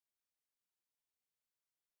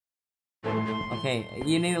Okay,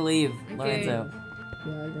 you need to leave, Lorenzo.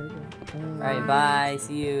 Yeah, I gotta go. Alright, bye.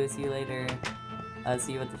 See you later.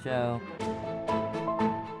 See you at the show.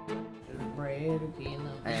 Bread, okay,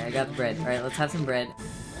 Alright, I got the bread. Alright, let's have some bread.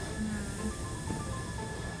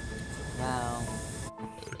 Wow.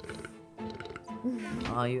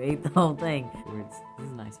 Oh, you ate the whole thing. This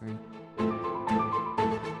is a nice room.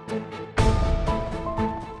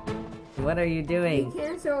 What are you doing? You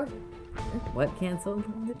canceled. What canceled?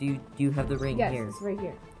 Do you have the ring Yes, here? it's right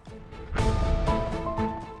here.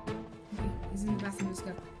 He's in the bathroom. Let's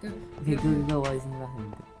go. Go. Okay, go while he's in the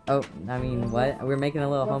bathroom. Oh, I mean, what? We're making a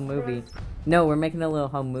little home movie. No, we're making a little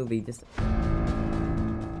home movie. Just.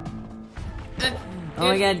 Oh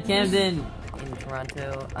my God, Camden in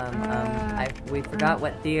Toronto. We forgot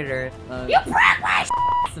what theater. You broke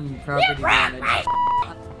Some property damage.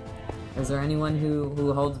 Is there anyone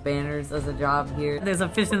who holds banners as a job here? There's a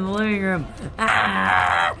fish in the living room.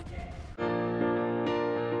 Ah! Oh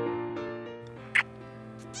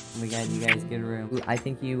my God, you guys get a room. I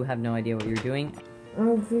think you have no idea what you're doing.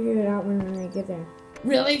 I'll figure it out when I get there.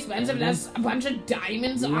 Really expensive. That's a bunch of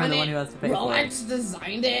diamonds You're on the it. one who has to pay for it. Rolex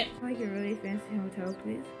designed it. Like a really fancy hotel,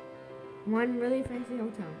 please. One really fancy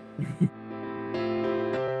hotel.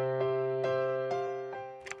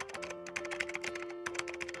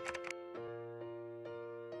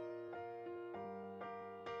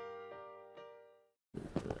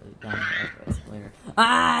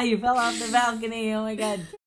 Ah, you fell off the balcony. Oh my God.